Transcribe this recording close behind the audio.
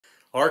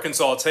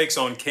Arkansas takes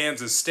on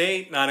Kansas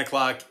State, 9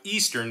 o'clock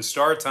Eastern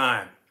start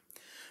time.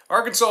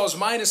 Arkansas is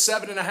minus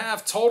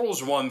 7.5,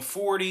 totals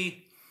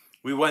 140.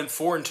 We went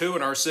 4-2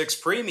 in our 6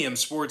 premium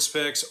sports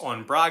picks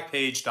on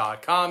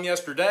BrockPage.com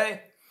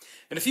yesterday.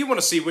 And if you want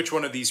to see which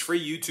one of these free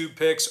YouTube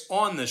picks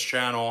on this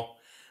channel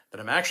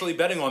that I'm actually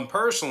betting on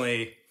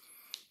personally,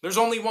 there's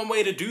only one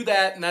way to do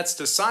that, and that's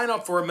to sign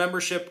up for a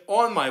membership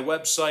on my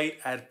website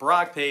at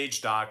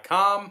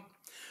BrockPage.com.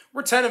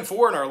 We're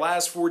 10-4 in our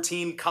last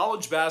 14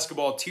 college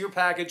basketball tier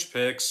package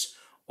picks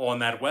on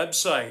that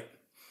website.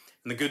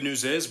 And the good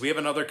news is we have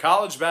another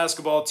college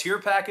basketball tier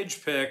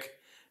package pick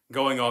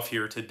going off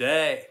here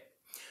today.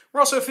 We're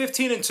also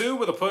 15-2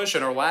 with a push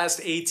in our last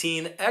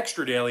 18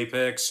 extra daily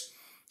picks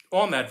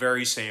on that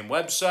very same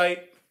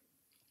website.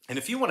 And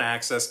if you want to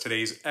access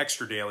today's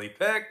extra daily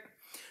pick,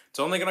 it's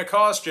only going to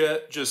cost you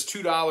just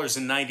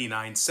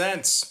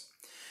 $2.99.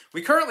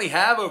 We currently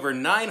have over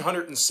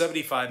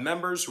 975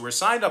 members who are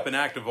signed up and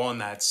active on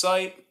that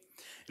site.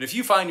 And if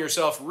you find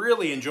yourself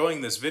really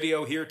enjoying this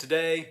video here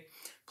today,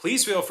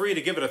 please feel free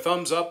to give it a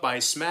thumbs up by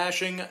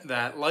smashing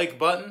that like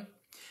button.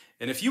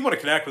 And if you want to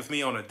connect with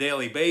me on a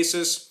daily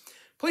basis,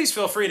 please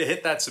feel free to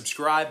hit that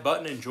subscribe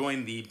button and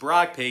join the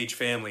Brock Page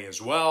family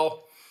as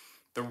well.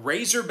 The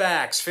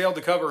Razorbacks failed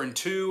to cover in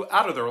 2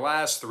 out of their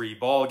last 3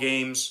 ball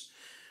games.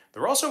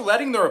 They're also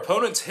letting their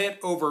opponents hit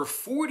over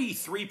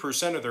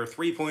 43% of their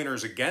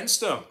three-pointers against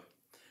them.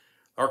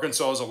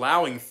 Arkansas is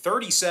allowing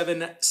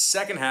 37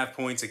 second-half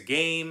points a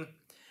game.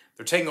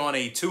 They're taking on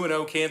a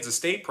 2-0 Kansas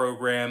State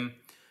program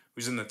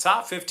who's in the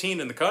top 15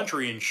 in the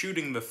country in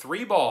shooting the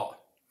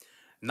 3-ball.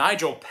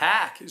 Nigel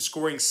Pack is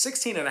scoring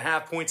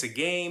 16.5 points a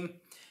game,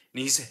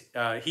 and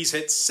he's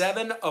hit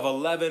 7 of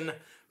 11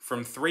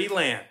 from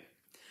 3-land.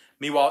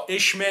 Meanwhile,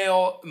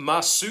 Ishmael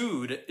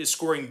Massoud is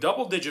scoring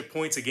double-digit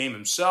points a game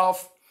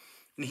himself,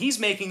 and he's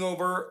making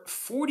over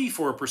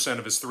 44%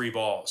 of his 3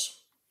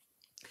 balls.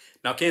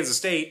 Now, Kansas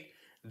State,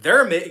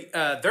 they're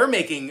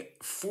making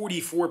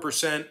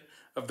 44%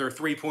 of their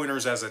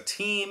 3-pointers as a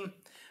team.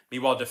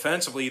 Meanwhile,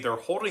 defensively, they're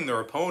holding their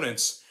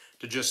opponents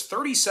to just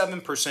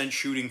 37%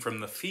 shooting from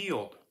the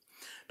field.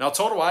 Now,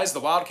 total-wise,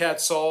 the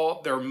Wildcats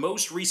saw their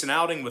most recent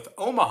outing with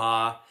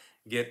Omaha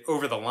get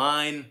over the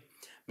line.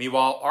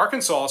 Meanwhile,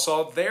 Arkansas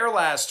saw their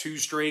last 2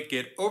 straight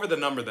get over the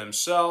number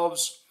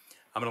themselves.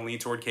 I'm going to lean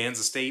toward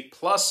Kansas State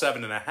plus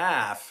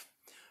 7.5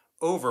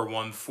 over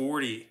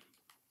 140.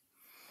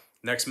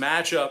 Next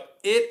matchup,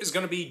 it is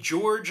going to be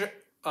George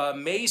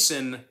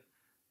Mason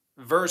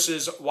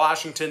versus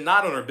Washington.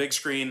 Not on our big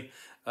screen,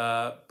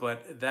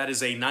 but that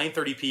is a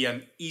 9:30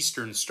 p.m.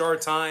 Eastern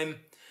start time.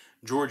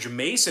 George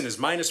Mason is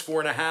minus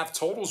 4.5,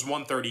 totals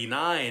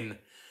 139.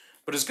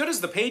 But as good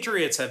as the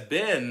Patriots have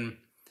been,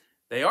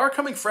 they are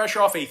coming fresh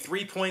off a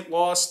 3-point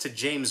loss to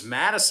James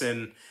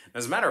Madison.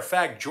 As a matter of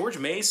fact, George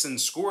Mason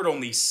scored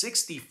only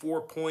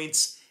 64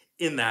 points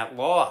in that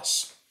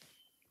loss.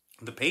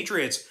 The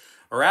Patriots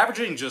are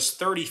averaging just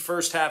 30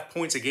 first-half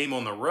points a game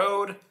on the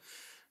road.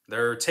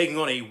 They're taking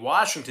on a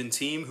Washington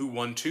team who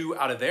won 2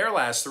 out of their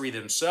last 3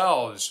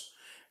 themselves,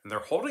 and they're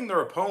holding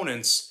their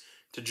opponents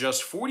to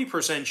just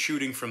 40%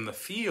 shooting from the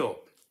field.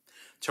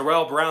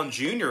 Terrell Brown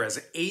Jr.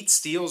 has 8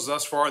 steals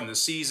thus far in the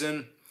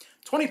season,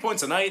 20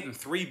 points a night and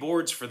 3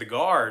 boards for the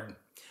guard.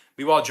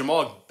 Meanwhile,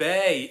 Jamal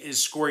Bay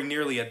is scoring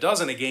nearly a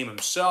dozen a game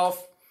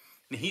himself,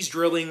 and he's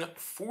drilling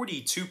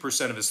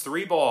 42% of his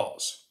 3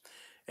 balls.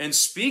 And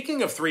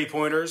speaking of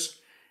 3-pointers,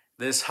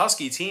 this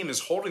Husky team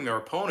is holding their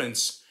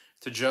opponents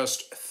to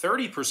just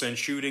 30%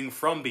 shooting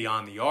from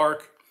beyond the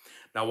arc.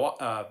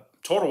 Now,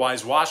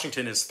 total-wise,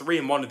 Washington is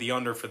 3-1 to the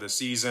under for the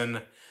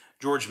season.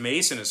 George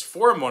Mason is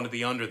 4-1 to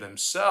the under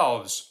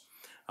themselves.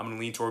 I'm going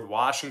to lean toward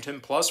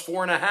Washington plus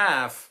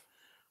 4.5,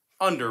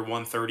 under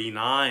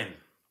 139.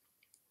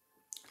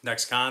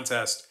 Next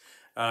contest,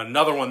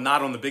 another one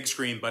not on the big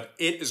screen, but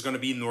it is going to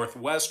be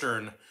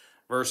Northwestern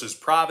versus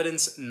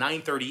Providence,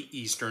 9:30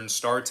 Eastern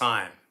start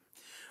time.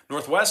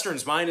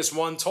 Northwestern's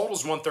 -1,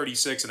 totals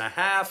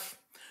 136.5.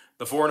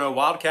 The 4-0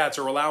 Wildcats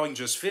are allowing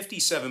just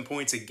 57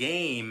 points a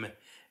game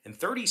and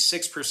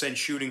 36%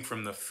 shooting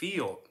from the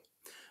field.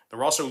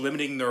 They're also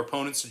limiting their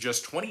opponents to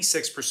just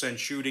 26%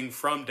 shooting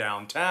from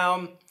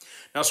downtown.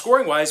 Now,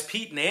 scoring-wise,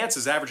 Pete Nance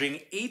is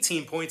averaging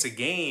 18 points a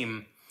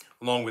game,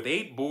 along with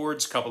 8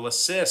 boards, couple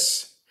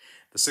assists.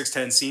 The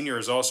 6'10 senior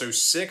is also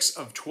 6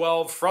 of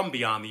 12 from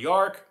beyond the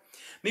arc.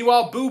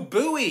 Meanwhile, Boo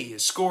Buie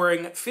is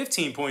scoring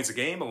 15 points a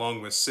game,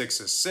 along with 6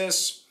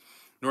 assists.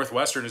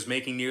 Northwestern is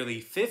making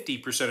nearly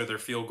 50% of their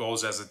field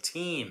goals as a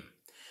team.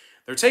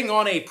 They're taking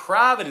on a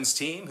Providence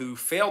team who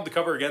failed to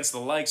cover against the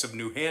likes of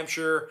New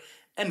Hampshire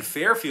and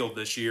Fairfield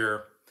this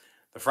year.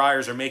 The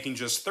Friars are making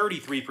just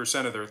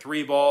 33% of their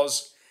 3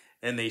 balls,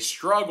 and they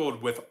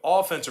struggled with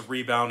offensive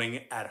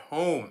rebounding at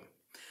home.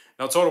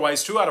 Now,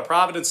 total-wise, 2 out of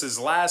Providence's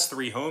last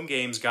 3 home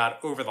games got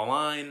over the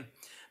line.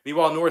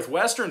 Meanwhile,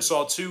 Northwestern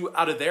saw 2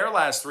 out of their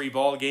last 3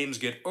 ball games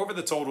get over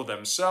the total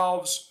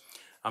themselves.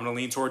 I'm going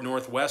to lean toward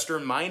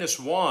Northwestern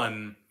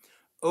 -1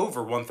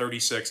 over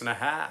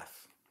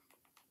 136.5.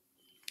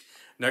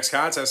 Next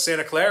contest,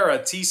 Santa Clara,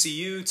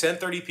 TCU,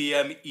 10:30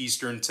 p.m.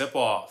 Eastern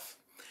tip-off.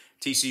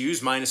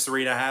 TCU's minus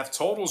 3.5,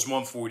 totals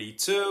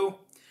 142.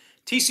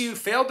 TCU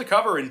failed to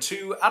cover in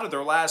 2 out of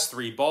their last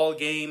 3 ball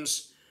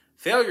games.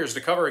 Failures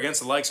to cover against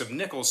the likes of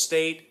Nicholls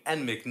State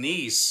and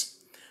McNeese.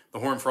 The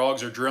Horned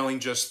Frogs are drilling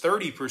just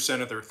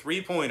 30% of their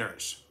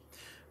three-pointers.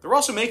 They're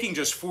also making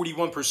just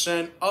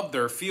 41% of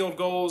their field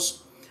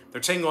goals. They're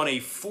taking on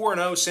a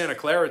 4-0 Santa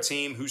Clara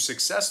team who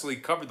successfully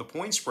covered the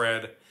point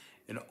spread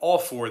in all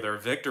 4 of their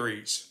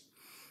victories.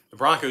 The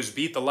Broncos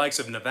beat the likes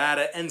of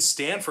Nevada and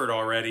Stanford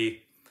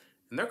already,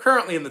 and they're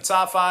currently in the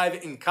top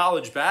 5 in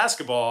college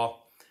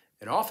basketball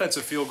in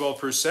offensive field goal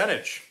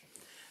percentage.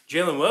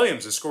 Jalen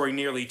Williams is scoring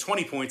nearly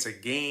 20 points a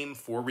game,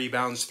 4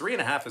 rebounds,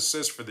 3.5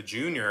 assists for the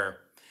junior.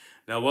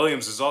 Now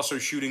Williams is also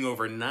shooting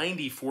over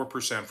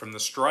 94% from the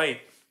stripe.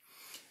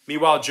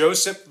 Meanwhile,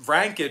 Josip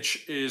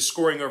Vrankic is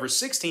scoring over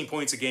 16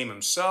 points a game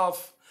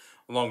himself,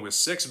 along with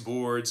 6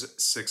 boards,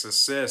 6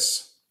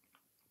 assists.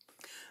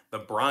 The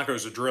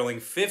Broncos are drilling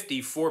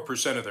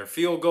 54% of their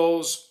field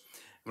goals.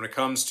 When it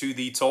comes to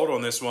the total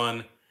on this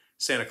one,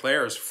 Santa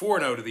Clara is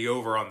 4-0 to the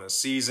over on this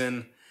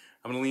season.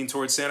 I'm going to lean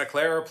towards Santa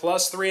Clara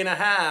plus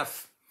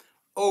 3.5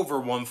 over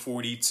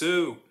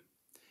 142.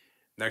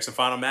 Next and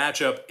final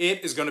matchup,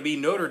 it is going to be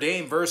Notre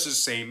Dame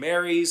versus St.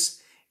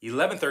 Mary's,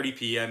 11:30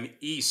 p.m.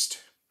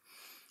 East.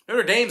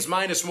 Notre Dame's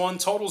 -1,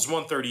 totals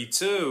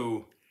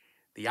 132.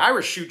 The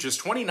Irish shoot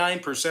just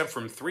 29%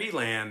 from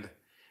three-land,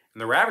 and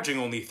they're averaging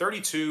only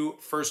 32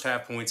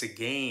 first-half points a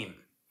game.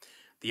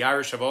 The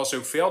Irish have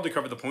also failed to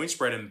cover the point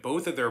spread in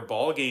both of their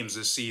ball games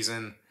this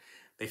season.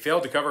 They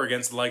failed to cover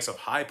against the likes of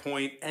High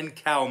Point and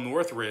Cal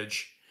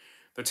Northridge.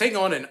 They're taking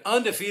on an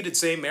undefeated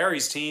St.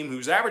 Mary's team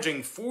who's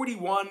averaging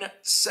 41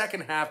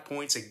 second-half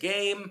points a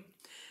game.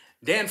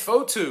 Dan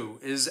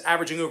Fotu is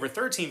averaging over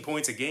 13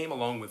 points a game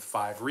along with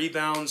 5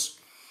 rebounds.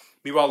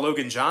 Meanwhile,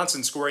 Logan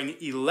Johnson scoring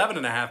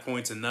 11.5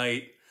 points a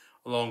night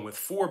along with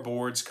 4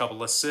 boards,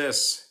 couple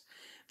assists.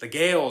 The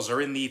Gales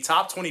are in the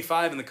top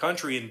 25 in the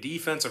country in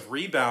defensive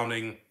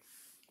rebounding.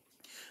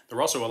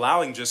 They're also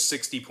allowing just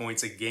 60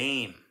 points a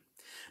game.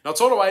 Now,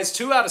 total-wise,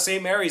 2 out of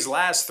St. Mary's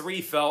last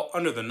 3 fell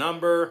under the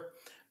number.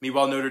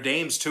 Meanwhile, Notre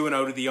Dame's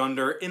 2-0 to the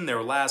under in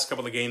their last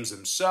couple of games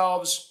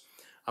themselves.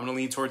 I'm going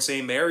to lean towards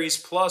St.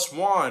 Mary's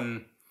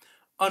 +1,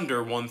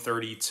 under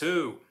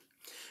 132.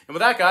 And with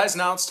that, guys,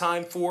 now it's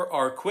time for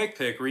our quick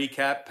pick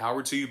recap,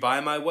 powered to you by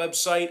my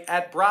website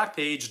at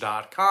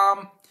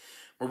brockpage.com,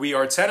 where we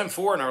are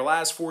 10-4 in our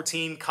last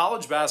 14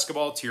 college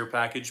basketball tier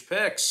package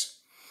picks.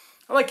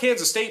 I like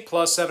Kansas State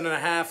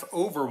 +7.5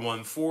 over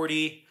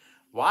 140.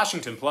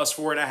 Washington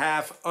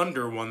 +4.5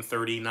 under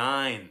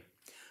 139.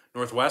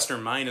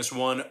 Northwestern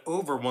 -1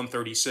 over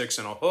 136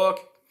 and a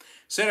hook.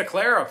 Santa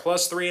Clara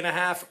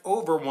 +3.5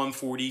 over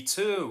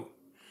 142.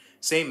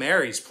 St.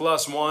 Mary's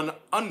 +1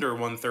 under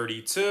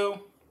 132.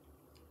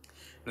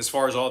 And as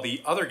far as all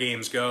the other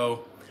games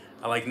go,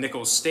 I like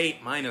Nicholls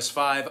State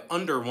 -5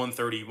 under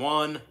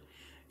 131.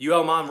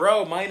 UL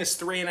Monroe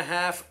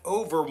 -3.5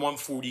 over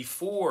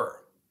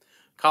 144.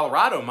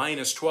 Colorado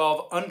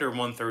 -12 under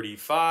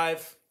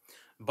 135.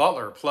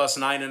 Butler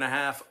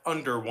 +9.5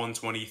 under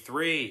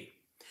 123.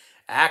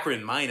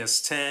 Akron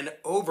 -10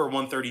 over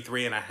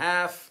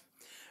 133.5.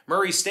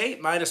 Murray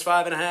State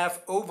 -5.5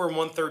 over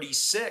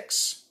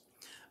 136.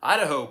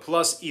 Idaho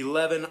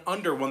 +11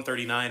 under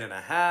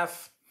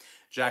 139.5.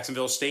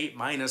 Jacksonville State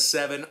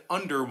 -7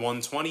 under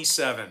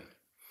 127.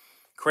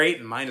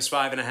 Creighton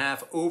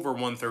 -5.5 over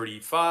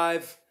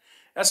 135.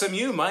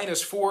 SMU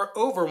 -4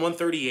 over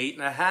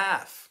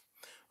 138.5.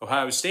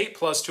 Ohio State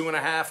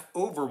 +2.5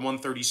 over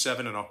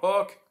 137 and a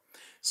hook.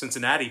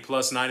 Cincinnati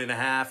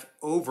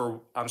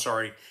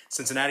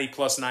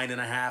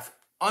 +9.5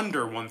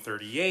 under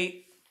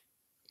 138.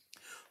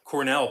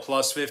 Cornell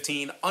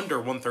 +15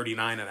 under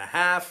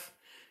 139.5.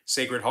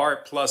 Sacred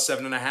Heart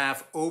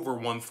 +7.5 over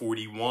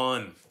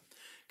 141.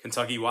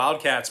 Kentucky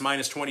Wildcats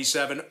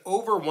 -27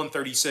 over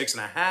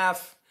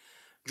 136.5.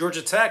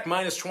 Georgia Tech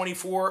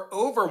 -24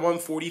 over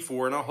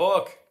 144 and a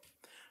hook.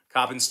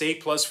 Coppin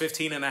State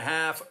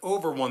 +15.5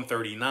 over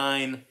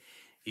 139.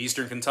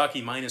 Eastern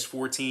Kentucky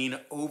 -14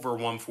 over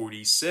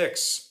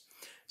 146.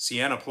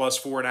 Siena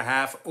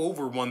 +4.5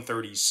 over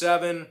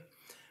 137.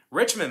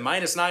 Richmond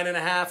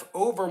 -9.5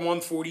 over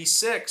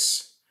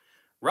 146.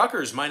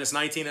 Rutgers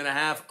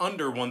 -19.5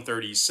 under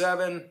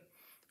 137.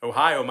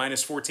 Ohio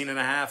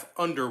 -14.5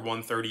 under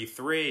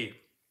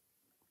 133.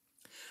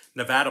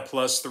 Nevada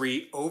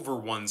 +3 over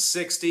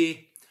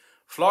 160.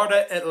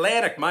 Florida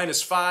Atlantic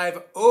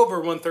 -5 over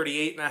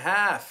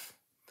 138.5.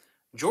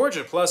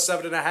 Georgia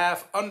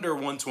 +7.5 under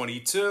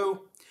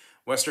 122.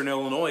 Western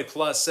Illinois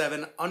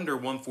 +7 under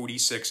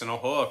 146 and a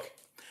hook.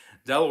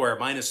 Delaware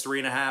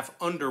 -3.5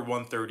 under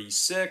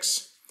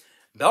 136.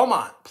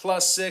 Belmont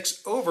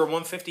 +6 over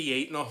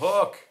 158 and a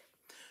hook.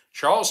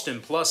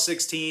 Charleston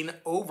 +16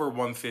 over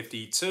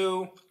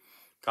 152.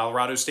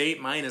 Colorado State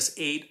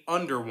 -8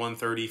 under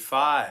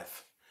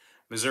 135.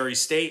 Missouri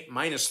State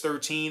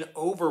 -13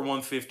 over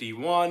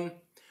 151.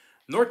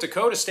 North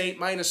Dakota State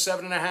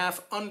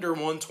 -7.5 under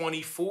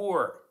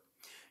 124.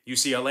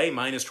 UCLA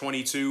minus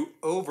 22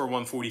 over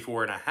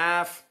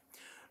 144.5.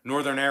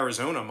 Northern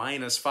Arizona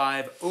minus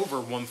 5 over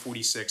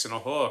 146 and a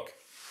hook.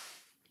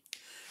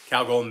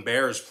 Cal Golden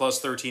Bears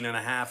plus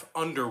 13.5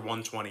 under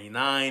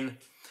 129.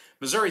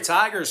 Missouri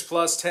Tigers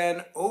plus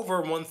 10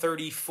 over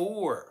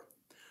 134.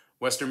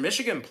 Western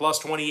Michigan plus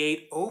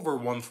 28 over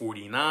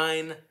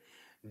 149.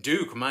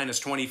 Duke minus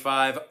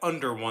 25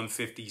 under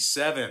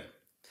 157.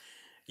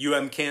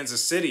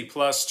 Kansas City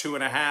plus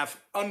 2.5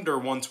 under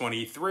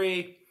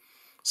 123.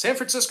 San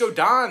Francisco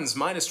Dons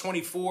minus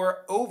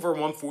 24 over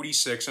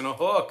 146 and a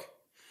hook.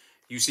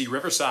 UC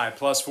Riverside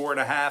plus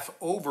 4.5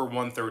 over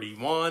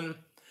 131.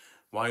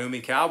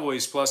 Wyoming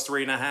Cowboys plus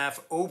 3.5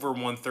 over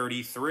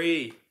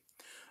 133.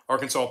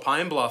 Arkansas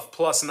Pine Bluff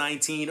plus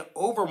 19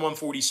 over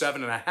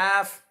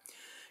 147.5.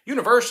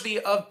 University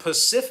of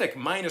Pacific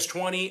minus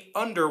 20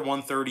 under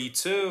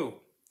 132.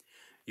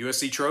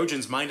 USC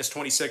Trojans minus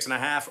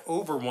 26.5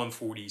 over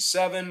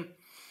 147. And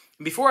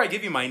before I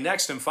give you my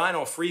next and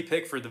final free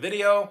pick for the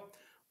video,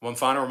 one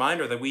final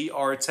reminder that we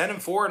are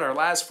 10-4 in our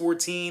last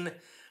 14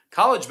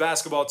 college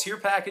basketball tier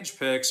package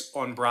picks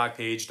on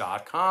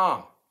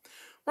BrockPage.com.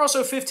 We're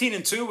also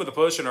 15-2 with a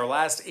push in our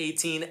last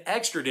 18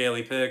 extra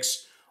daily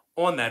picks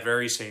on that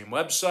very same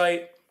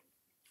website.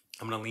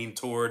 I'm going to lean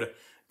toward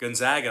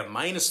Gonzaga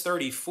minus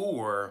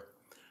 34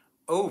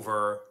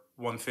 over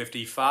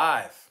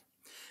 155.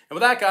 And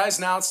with that, guys,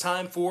 now it's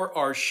time for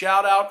our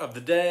shout out of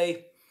the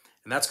day.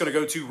 And that's going to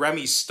go to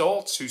Remy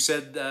Stoltz, who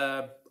said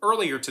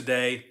earlier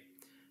today,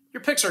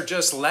 "Your picks are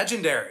just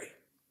legendary.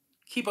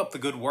 Keep up the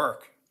good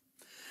work."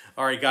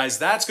 All right, guys,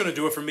 that's going to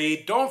do it for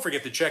me. Don't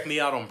forget to check me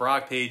out on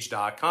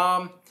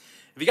BrockPage.com.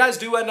 If you guys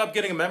do end up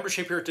getting a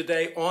membership here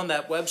today on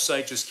that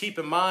website, just keep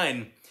in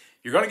mind,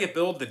 you're going to get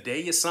billed the day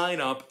you sign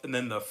up and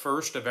then the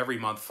first of every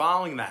month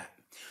following that.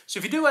 So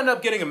if you do end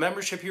up getting a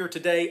membership here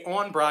today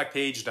on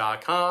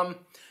BrockPage.com,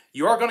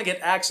 you are going to get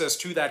access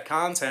to that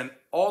content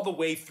all the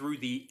way through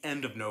the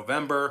end of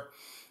November.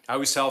 I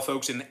always tell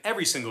folks in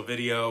every single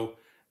video,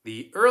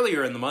 the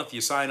earlier in the month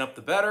you sign up,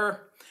 the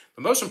better.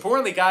 But most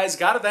importantly, guys,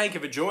 got to thank you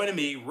for joining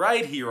me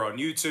right here on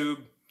YouTube.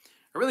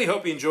 I really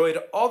hope you enjoyed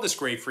all this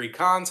great free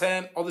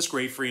content, all this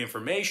great free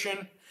information.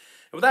 And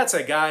with that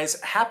said,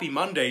 guys, happy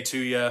Monday to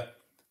you.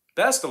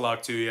 Best of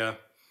luck to you.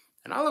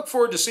 And I look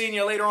forward to seeing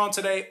you later on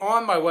today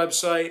on my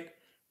website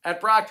at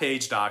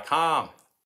BrockPage.com.